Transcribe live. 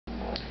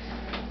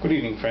Good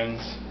evening,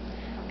 friends.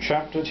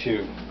 Chapter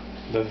 2,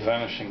 The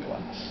Vanishing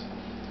Glass.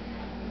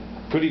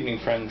 Good evening,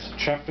 friends.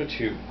 Chapter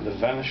 2, The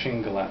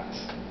Vanishing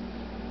Glass.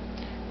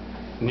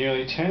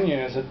 Nearly 10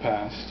 years had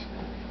passed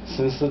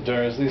since the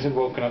Dursleys had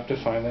woken up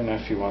to find their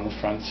nephew on the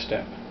front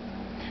step.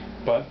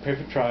 But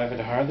Privet Drive had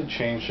hardly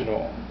changed at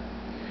all.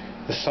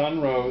 The sun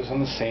rose on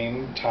the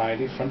same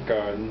tidy front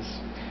gardens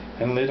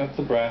and lit up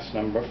the brass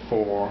number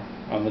 4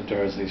 on the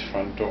Dursleys'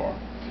 front door.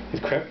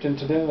 It crept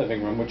into their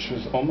living room, which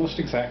was almost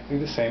exactly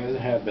the same as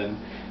it had been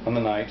on the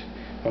night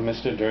when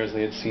Mr.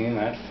 Dursley had seen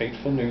that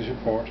fateful news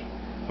report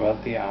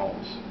about the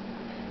owls.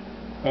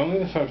 Only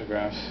the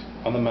photographs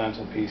on the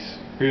mantelpiece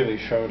really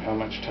showed how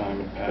much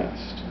time had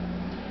passed.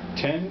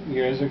 10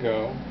 years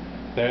ago,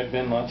 there had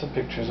been lots of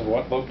pictures of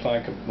what looked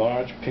like a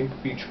large pink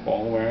beach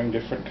ball wearing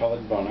different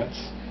colored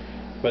bonnets,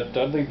 but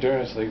Dudley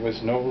Dursley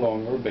was no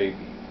longer a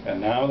baby,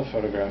 and now the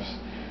photographs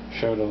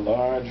showed a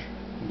large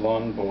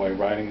blond boy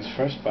riding his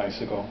first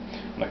bicycle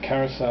on a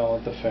carousel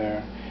at the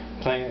fair,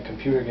 playing a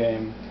computer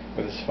game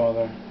with his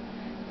father,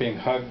 being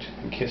hugged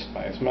and kissed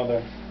by his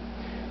mother.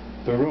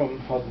 The room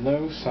held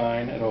no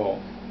sign at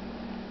all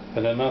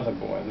that another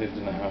boy lived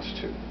in the house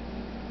too.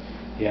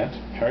 Yet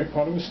Harry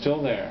Potter was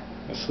still there,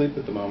 asleep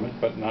at the moment,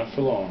 but not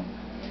for long.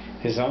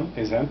 His Aunt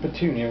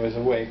Petunia was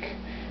awake,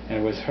 and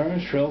it was her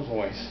shrill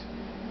voice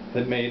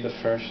that made the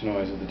first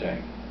noise of the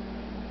day.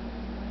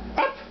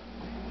 "Up!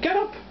 Get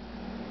up!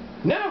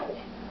 Now!"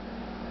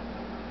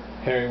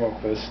 Harry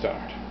woke with a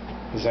start.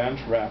 His aunt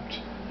rapped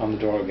on the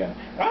door again.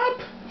 "Up!"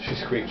 she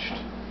screeched.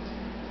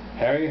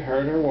 Harry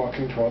heard her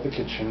walking toward the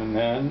kitchen, and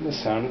then the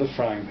sound of the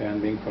frying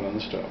pan being put on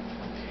the stove.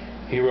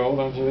 He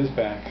rolled onto his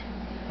back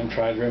and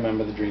tried to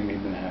remember the dream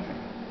he'd been having.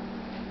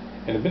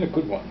 It had been a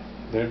good one.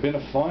 There had been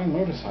a flying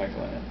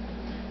motorcycle in it.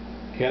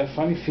 He had a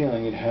funny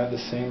feeling he'd had the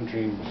same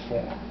dream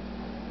before.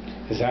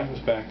 His aunt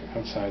was back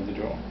outside the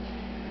door.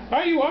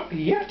 "Are you up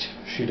yet?"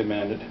 she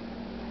demanded.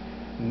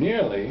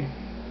 "Nearly,"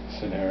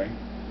 said Harry.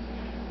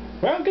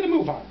 "Well, get a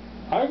move on.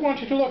 I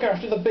want you to look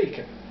after the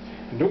bacon,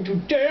 and don't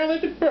you dare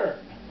let it burn.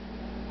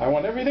 I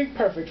want everything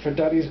perfect for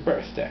Dudley's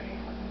birthday."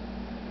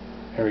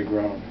 Harry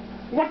groaned.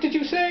 "What did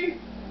you say?"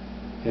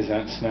 His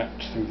aunt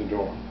snapped through the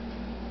door.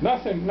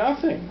 "Nothing,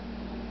 nothing."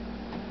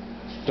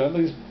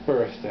 Dudley's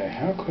birthday.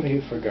 How could he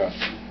have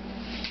forgotten?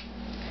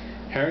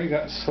 Harry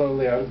got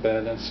slowly out of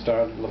bed and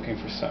started looking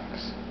for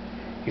socks.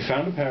 He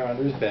found a pair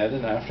under his bed,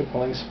 and after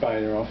pulling a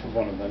spider off of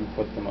one of them,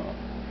 put them on.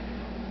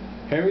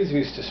 Harry's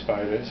used to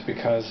spiders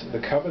because the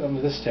cupboard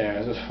under the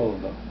stairs was full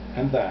of them,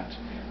 and that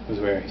was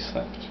where he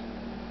slept.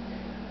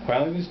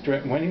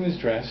 When he was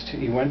dressed,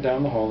 he went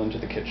down the hall into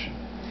the kitchen.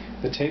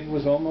 The table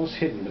was almost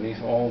hidden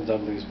beneath all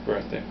Dudley's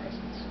birthday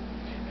presents.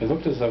 It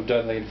looked as though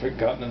Dudley had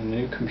forgotten the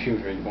new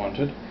computer he'd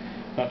wanted,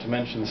 not to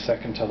mention the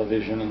second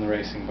television and the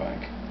racing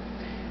bike.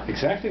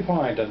 Exactly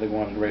why Dudley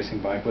wanted a racing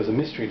bike was a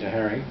mystery to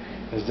Harry,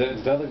 as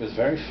Dudley was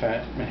very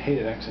fat and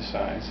hated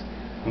exercise,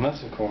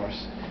 unless, of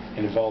course,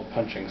 it involved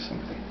punching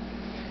somebody.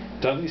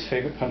 Dudley's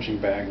favorite punching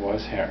bag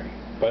was Harry,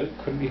 but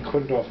he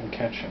couldn't often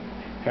catch him.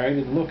 Harry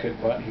did look it,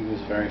 but he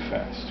was very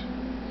fast.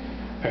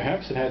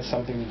 Perhaps it had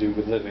something to do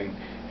with living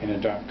in a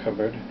dark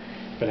cupboard,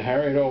 but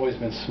Harry had always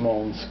been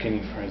small and skinny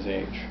for his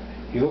age.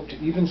 He looked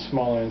even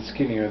smaller and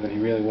skinnier than he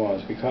really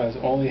was, because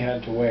all he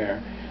had to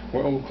wear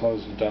were old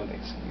clothes of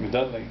Dudley's.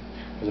 Dudley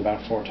was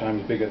about 4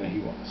 times bigger than he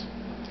was.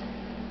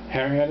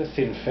 Harry had a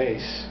thin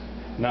face,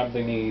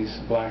 knobbly knees,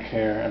 black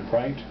hair, and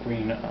bright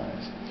green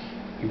eyes.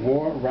 He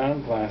wore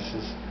round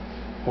glasses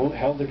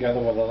held together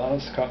with a lot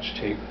of Scotch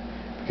tape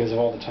because of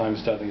all the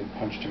times Dudley had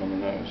punched him on the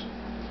nose.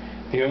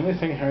 The only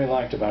thing Harry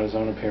liked about his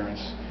own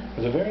appearance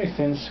was a very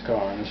thin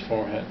scar on his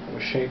forehead that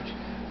was shaped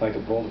like a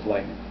bolt of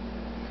lightning.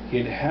 He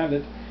had had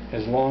it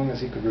as long as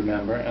he could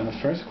remember, and the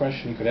first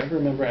question he could ever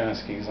remember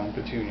asking his Aunt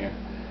Petunia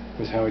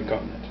was how he'd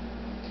gotten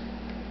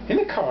it. "In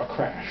a car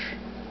crash,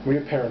 where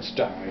your parents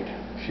died,"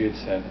 she had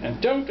said, "and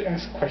don't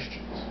ask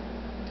questions."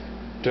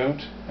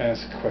 Don't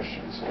ask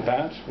questions.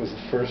 That was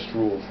the first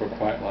rule for a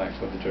quiet life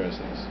with the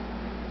Dursleys.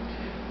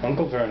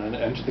 Uncle Vernon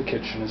entered the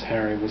kitchen as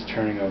Harry was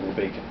turning over the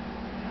bacon.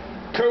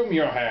 "Comb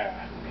your hair,"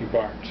 he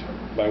barked,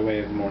 by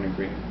way of morning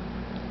greeting.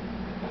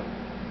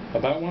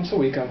 About once a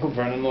week, Uncle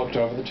Vernon looked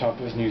over the top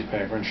of his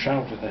newspaper and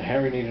shouted that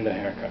Harry needed a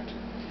haircut.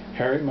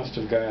 Harry must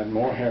have had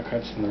more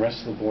haircuts than the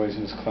rest of the boys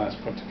in his class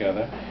put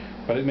together,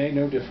 but it made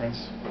no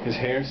difference. His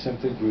hair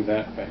simply grew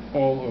that way,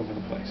 all over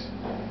the place.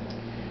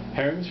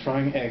 Harry was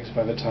frying eggs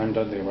by the time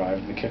Dudley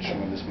arrived in the kitchen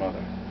with his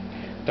mother.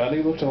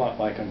 Dudley looked a lot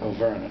like Uncle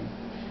Vernon.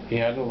 He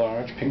had a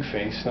large pink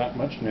face, not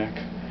much neck,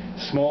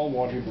 small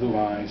watery blue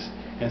eyes,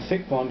 and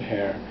thick blonde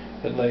hair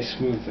that lay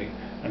smoothly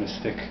on his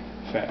thick,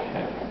 fat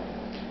head.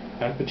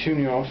 Aunt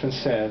Petunia often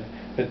said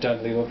that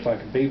Dudley looked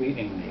like a baby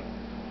angel.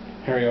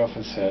 Harry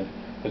often said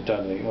that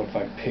Dudley looked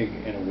like a pig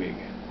in a wig.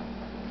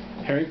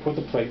 Harry put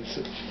the plates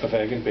of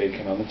egg and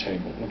bacon on the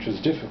table, which was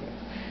difficult,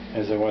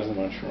 as there wasn't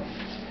much room.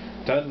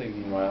 Dudley,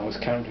 meanwhile, was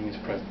counting his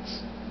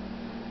presents.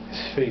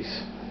 His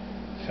face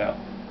fell.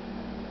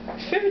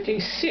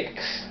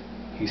 36,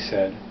 he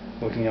said,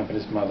 looking up at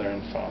his mother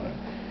and father.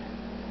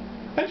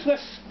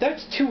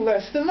 That's 2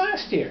 less than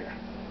last year.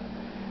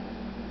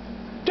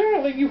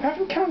 Darling, you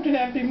haven't counted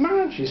Auntie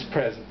Margie's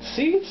presents.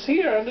 See, it's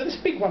here under this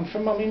big one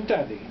from Mummy and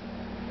Daddy.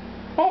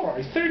 All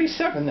right,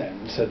 37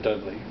 then, said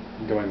Dudley,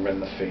 going red in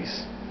the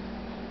face.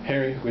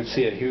 Harry, who could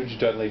see a huge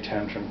Dudley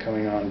tantrum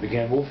coming on,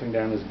 began wolfing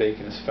down his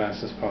bacon as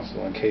fast as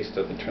possible in case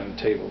Dudley turned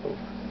the table over.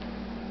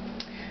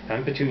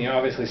 Aunt Petunia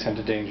obviously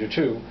scented danger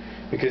too,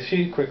 because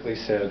she quickly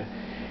said,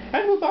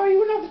 "And we'll buy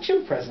you another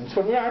 2 presents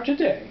when we're out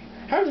today.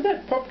 How's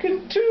that,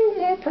 Pumpkin? 2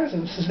 more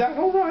presents, is that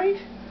all right?"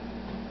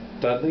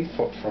 Dudley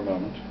thought for a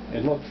moment.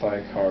 It looked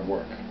like hard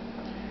work.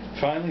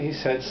 Finally he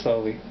said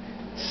slowly,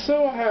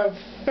 "So I have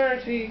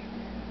 39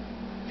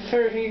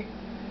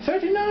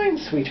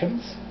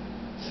 sweetums,"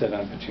 said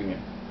Aunt Petunia.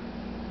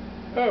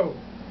 "Oh."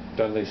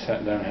 Dudley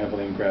sat down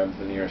heavily and grabbed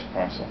the nearest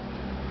parcel.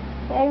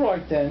 "All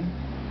right then."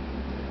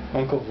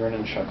 Uncle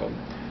Vernon chuckled.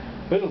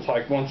 "Little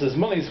Tyke wants his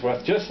money's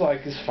worth just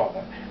like his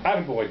father.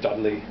 Attaboy,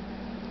 Dudley."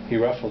 He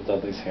ruffled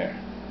Dudley's hair.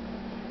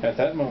 At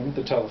that moment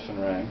the telephone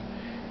rang,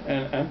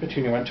 and Aunt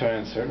Petunia went to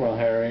answer it while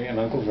Harry and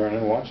Uncle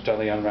Vernon watched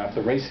Dudley unwrap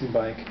the racing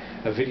bike,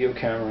 a video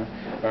camera,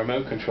 a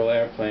remote-control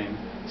airplane,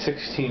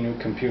 16 new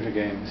computer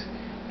games,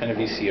 and a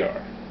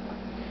VCR.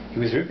 He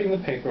was ripping the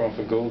paper off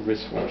a gold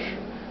wristwatch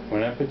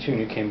when Aunt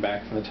Petunia came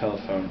back from the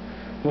telephone,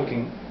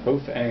 looking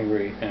both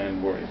angry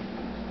and worried.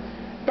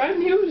 "Bad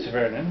news,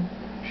 Vernon,"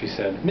 she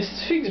said.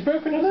 "Mrs. Fig's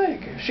broken her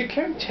leg. She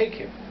can't take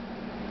him."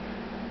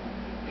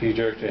 He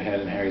jerked her head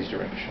in Harry's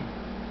direction.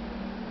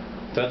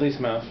 Dudley's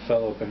mouth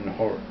fell open in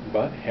horror,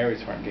 but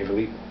Harry's heart gave a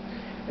leap.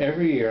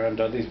 Every year on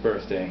Dudley's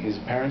birthday, his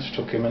parents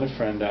took him and a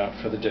friend out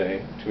for the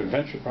day to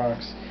adventure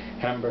parks,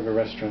 hamburger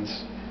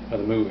restaurants, or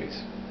the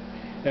movies.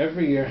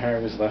 Every year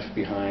Harry was left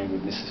behind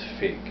with Mrs.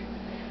 Fig,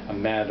 a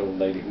mad old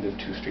lady who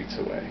lived 2 streets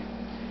away.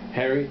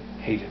 Harry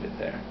hated it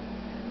there.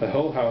 The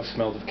whole house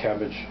smelled of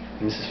cabbage,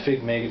 and Mrs.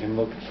 Fig made him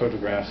look at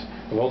photographs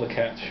of all the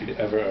cats she'd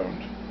ever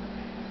owned.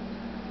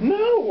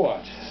 "Now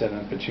what?" said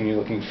Aunt Petunia,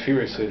 looking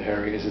furiously at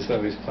Harry as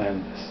though he'd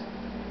planned this.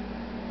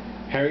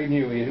 Harry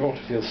knew he ought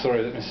to feel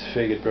sorry that Mrs.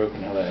 Fig had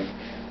broken her leg,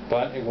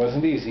 but it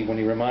wasn't easy when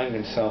he reminded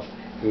himself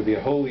it would be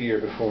a whole year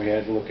before he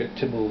had to look at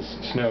Tibble's,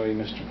 Snowy,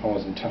 Mr.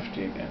 Paws, and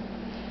Tufty again.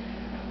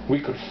 "We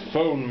could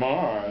phone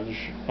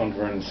Marge," Aunt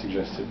Vernon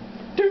suggested.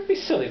 "Don't be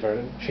silly,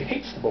 Vernon. She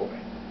hates the boy."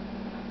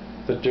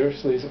 The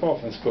Dursleys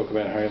often spoke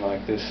about Harry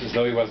like this, as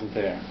though he wasn't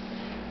there.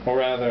 Or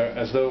rather,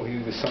 as though he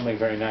was something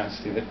very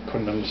nasty that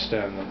couldn't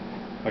understand them,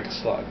 like a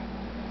slug.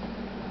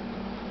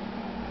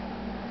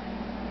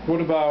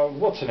 "What about,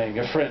 what's her name,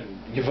 your friend,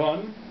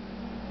 Yvonne?"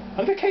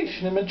 "On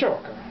vacation in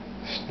Majorca,"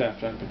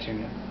 snapped Aunt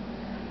Petunia.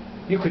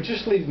 "You could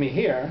just leave me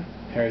here,"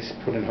 Harry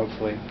put in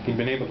hopefully. He'd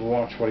been able to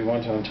watch what he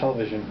wanted on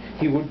television.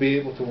 He would be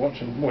able to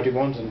watch what he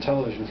wanted on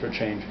television for a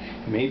change,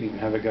 and maybe even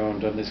have a go on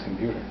Dudley's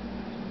computer.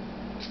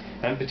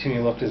 Aunt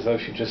Petunia looked as though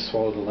she'd just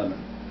swallowed a lemon.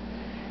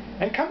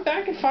 "And come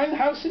back and find the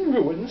house in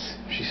ruins,"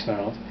 she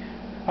snarled.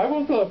 "I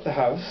won't blow up the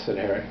house," said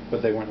Harry,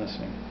 but they weren't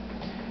listening.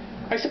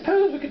 "I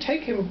suppose we could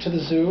take him to the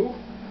zoo,"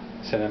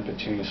 said Aunt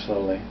Petunia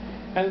slowly,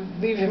 "and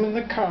leave him in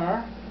the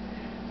car."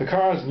 "The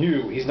car's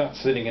new. He's not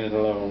sitting in it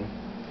alone."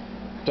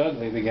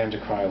 Dudley began to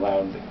cry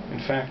loudly. In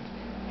fact,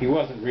 he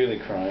wasn't really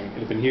crying. It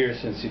had been years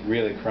since he'd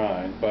really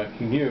cried, but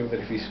he knew that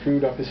if he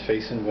screwed up his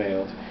face and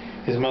wailed,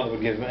 his mother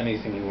would give him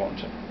anything he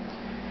wanted.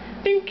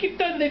 "Dinky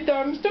Dudley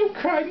Dums, don't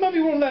cry. Mummy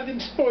won't let him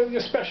spoil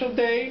your special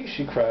day,"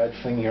 she cried,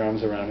 flinging her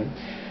arms around him.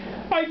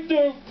 "I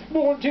don't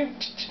want him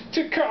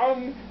to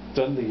come,"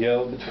 Dudley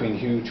yelled between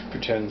huge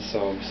pretend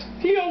sobs.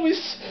 "He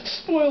always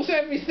spoils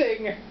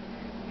everything."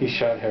 He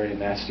shot Harry a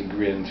nasty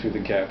grin through the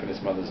gap in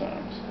his mother's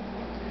arms.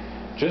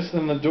 Just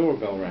then the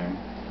doorbell rang.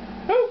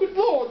 "Oh, good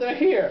Lord, they're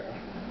here,"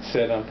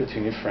 said Aunt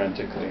Petunia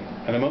frantically,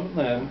 and a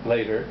moment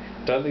later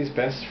Dudley's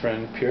best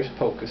friend, Pierce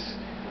Pocus,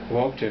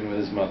 walked in with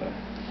his mother.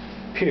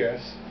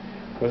 Pierce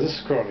was a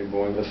scrawny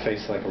boy with a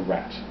face like a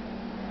rat.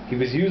 He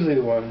was usually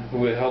the one who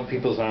would hold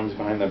people's arms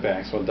behind their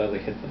backs while Dudley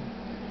hit them.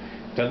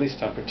 Dudley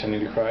stopped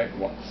pretending to cry at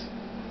once.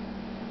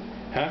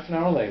 Half an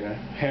hour later,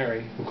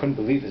 Harry, who couldn't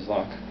believe his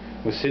luck,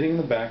 was sitting in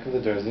the back of the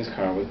Dursleys'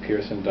 car with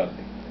Pierce and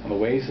Dudley, on the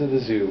way to the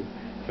zoo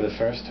for the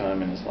first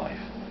time in his life.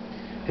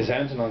 His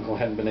aunt and uncle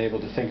hadn't been able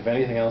to think of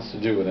anything else to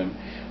do with him,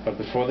 but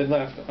before they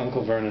left,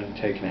 Uncle Vernon had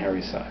taken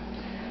Harry's side.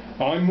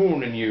 "I'm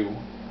warning you,"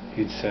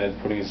 he'd said,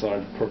 putting his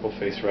large purple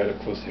face right up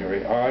close to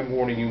Harry. "I'm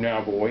warning you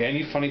now, boy.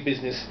 Any funny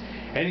business,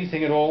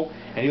 anything at all,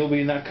 and you'll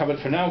be in that cupboard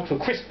for now till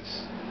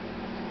Christmas."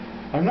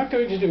 "I'm not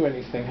going to do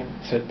anything,"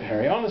 said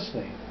Harry,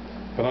 "honestly."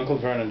 But Uncle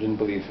Vernon didn't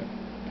believe him.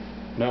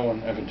 No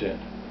one ever did.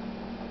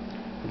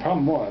 The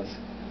problem was,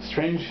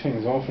 strange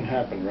things often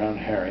happened around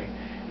Harry,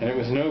 and it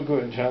was no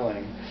good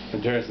telling the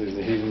Dursleys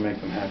that he didn't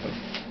make them happen.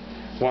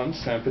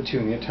 Once, Aunt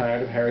Petunia,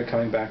 tired of Harry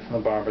coming back from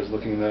the barber's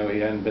looking as though he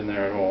hadn't been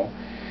there at all,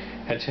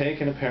 had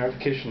taken a pair of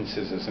kitchen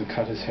scissors and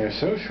cut his hair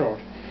so short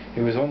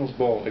he was almost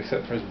bald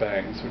except for his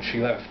bangs, which she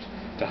left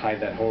to hide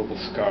that horrible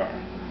scar.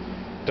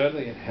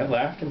 Dudley had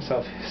laughed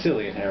himself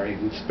silly at Harry,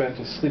 who'd spent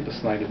a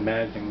sleepless night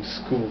imagining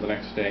school the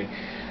next day,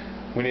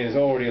 when he was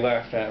already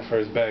laughed at for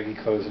his baggy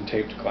clothes and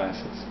taped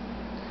glasses.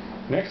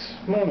 Next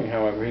morning,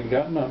 however, he had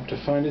gotten up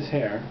to find his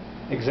hair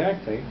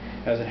exactly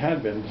as it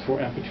had been before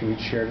Aunt Petunia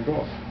sheared it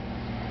off.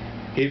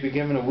 He had been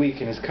given a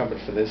week in his cupboard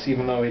for this,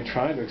 even though he had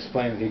tried to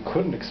explain that he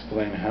couldn't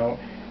explain how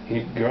he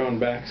had grown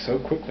back so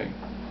quickly.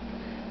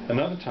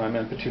 Another time,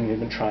 Aunt Petunia had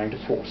been trying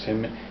to force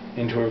him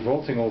into a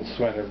revolting old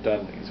sweater of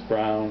Dudley's,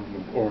 brown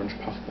with orange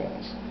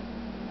puffballs.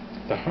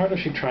 The harder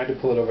she tried to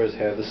pull it over his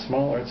head, the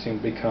smaller it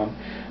seemed to become,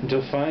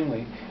 until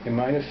finally it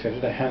might have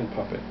fitted a hand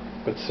puppet,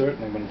 but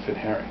certainly wouldn't fit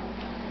Harry.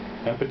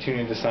 Aunt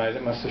Petunia decided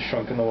it must have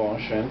shrunk in the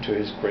wash, and, to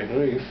his great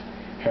relief,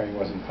 Harry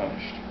wasn't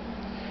punished.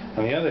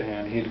 On the other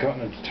hand, he had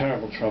gotten into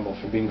terrible trouble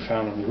for being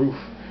found on the roof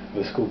of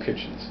the school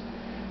kitchens.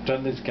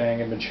 Dudley's gang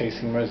had been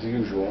chasing him as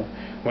usual,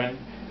 when,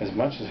 as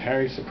much to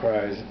Harry's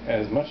surprise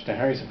as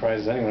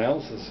anyone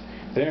else's,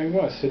 there he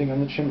was, sitting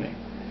on the chimney.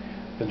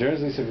 The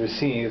Dursleys had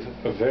received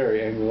a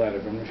very angry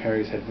letter from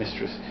Harry's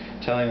headmistress,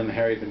 telling them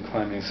Harry had been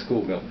climbing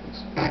school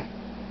buildings.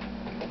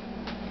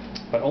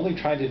 But all he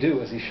tried to do,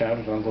 as he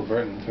shouted to Uncle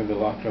Vernon through the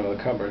locked door of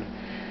the cupboard,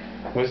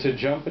 was to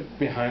jump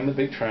behind the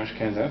big trash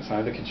cans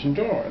outside the kitchen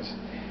doors.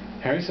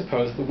 Harry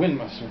supposed the wind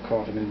must have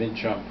caught him in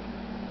mid-jump.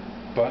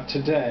 But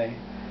today,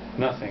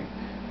 nothing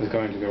was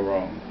going to go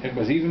wrong. It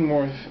was even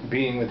worth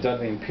being with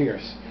Dudley and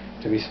Pierce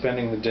to be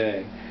spending the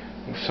day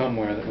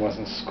somewhere that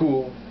wasn't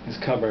school, his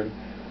cupboard,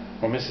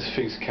 or Mrs.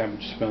 Fig's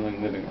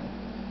cabbage-smelling living room.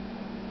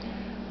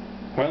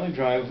 While he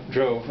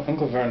drove,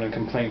 Uncle Vernon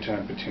complained to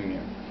Aunt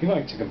Petunia. He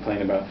liked to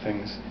complain about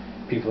things.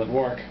 People at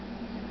work,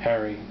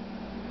 Harry,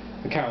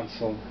 the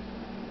council,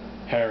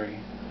 Harry,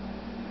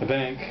 the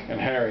bank,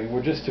 and Harry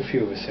were just a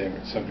few of his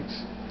favorite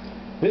subjects.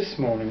 This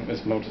morning it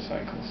was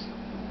motorcycles.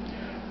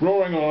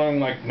 "Roaring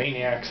along like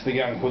maniacs, the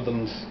young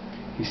hoodlums,"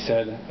 he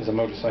said as a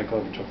motorcycle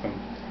overtook them.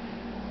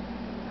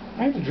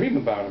 "I had a dream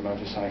about a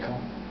motorcycle,"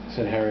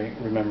 said Harry,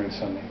 remembering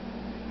suddenly.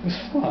 "It was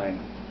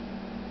flying."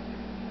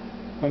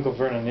 Uncle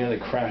Vernon nearly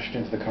crashed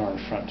into the car in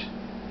front.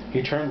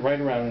 He turned right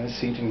around in his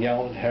seat and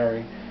yelled at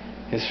Harry,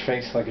 his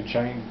face like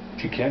a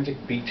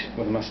gigantic beet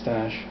with a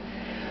mustache.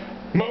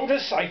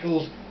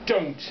 "Motorcycles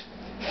don't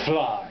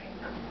fly!"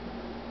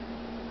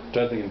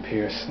 Dudley and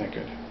Pierce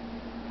snickered.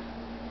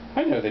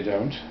 "I know they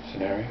don't,"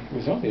 said Harry. "It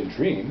was only a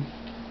dream."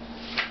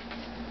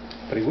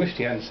 But he wished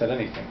he hadn't said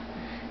anything.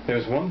 There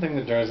was one thing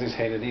the Dursleys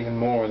hated even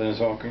more than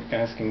his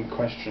asking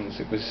questions.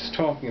 It was his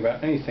talking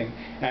about anything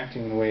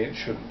acting in a way it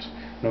shouldn't,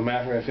 no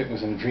matter if it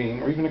was in a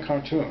dream or even a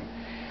cartoon.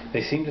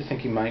 They seemed to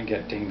think he might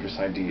get dangerous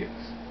ideas.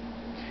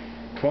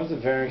 It was a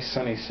very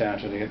sunny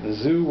Saturday. The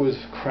zoo was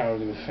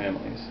crowded with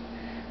families.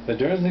 The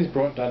Dursleys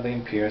brought Dudley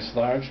and Pierce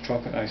large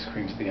chocolate ice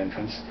creams at the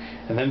entrance,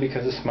 and then,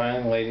 because the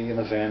smiling lady in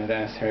the van had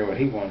asked Harry what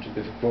he wanted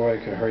before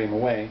he could hurry him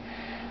away,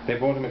 they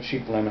bought him a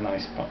cheap lemon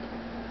ice pop.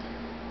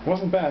 It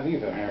wasn't bad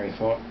either, Harry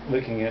thought,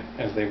 licking it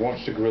as they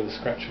watched a gorilla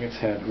scratching its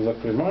head, who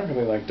looked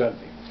remarkably like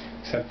Dudley,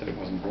 except that it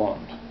wasn't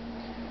blonde.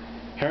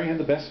 Harry had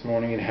the best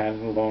morning he'd had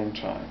in a long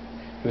time.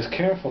 He was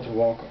careful to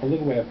walk a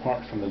little way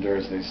apart from the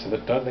Dursleys, so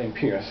that Dudley and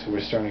Pierce, who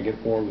were starting to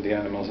get bored with the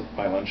animals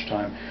by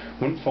lunchtime,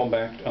 wouldn't fall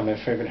back on their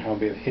favorite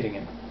hobby of hitting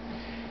him.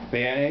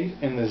 They ate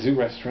in the zoo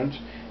restaurant,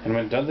 and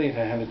when Dudley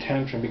had had a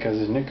tantrum because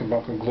his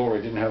Knickerbocker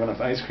Glory didn't have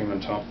enough ice cream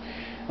on top,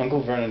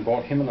 Uncle Vernon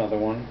bought him another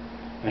one,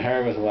 and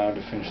Harry was allowed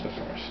to finish the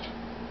first.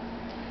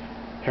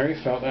 Harry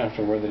felt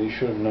afterward that he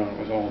should have known it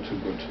was all too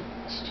good to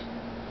last.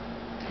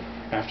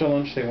 After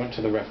lunch they went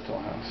to the reptile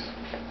house.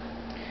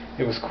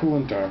 It was cool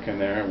and dark in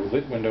there, with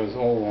lit windows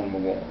all along the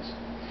walls.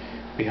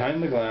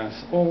 Behind the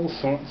glass, all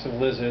sorts of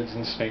lizards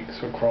and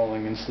snakes were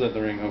crawling and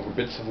slithering over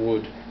bits of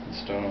wood and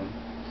stone.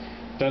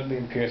 Dudley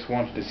and Pierce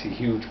wanted to see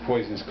huge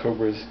poisonous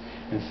cobras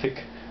and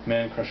thick,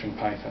 man-crushing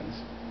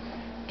pythons.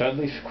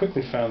 Dudley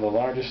quickly found the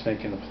largest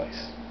snake in the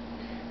place.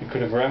 It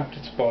could have wrapped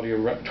its body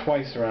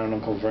twice around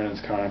Uncle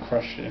Vernon's car and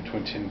crushed it into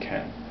a tin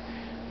can.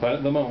 But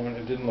at the moment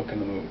it didn't look in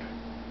the mood.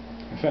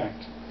 In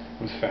fact,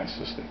 it was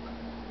fast asleep.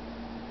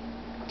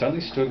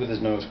 Dudley stood with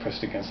his nose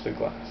pressed against the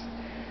glass,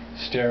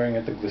 staring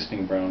at the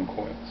glistening brown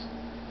coils.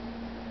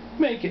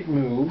 "Make it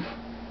move,"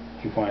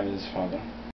 he whined at his father.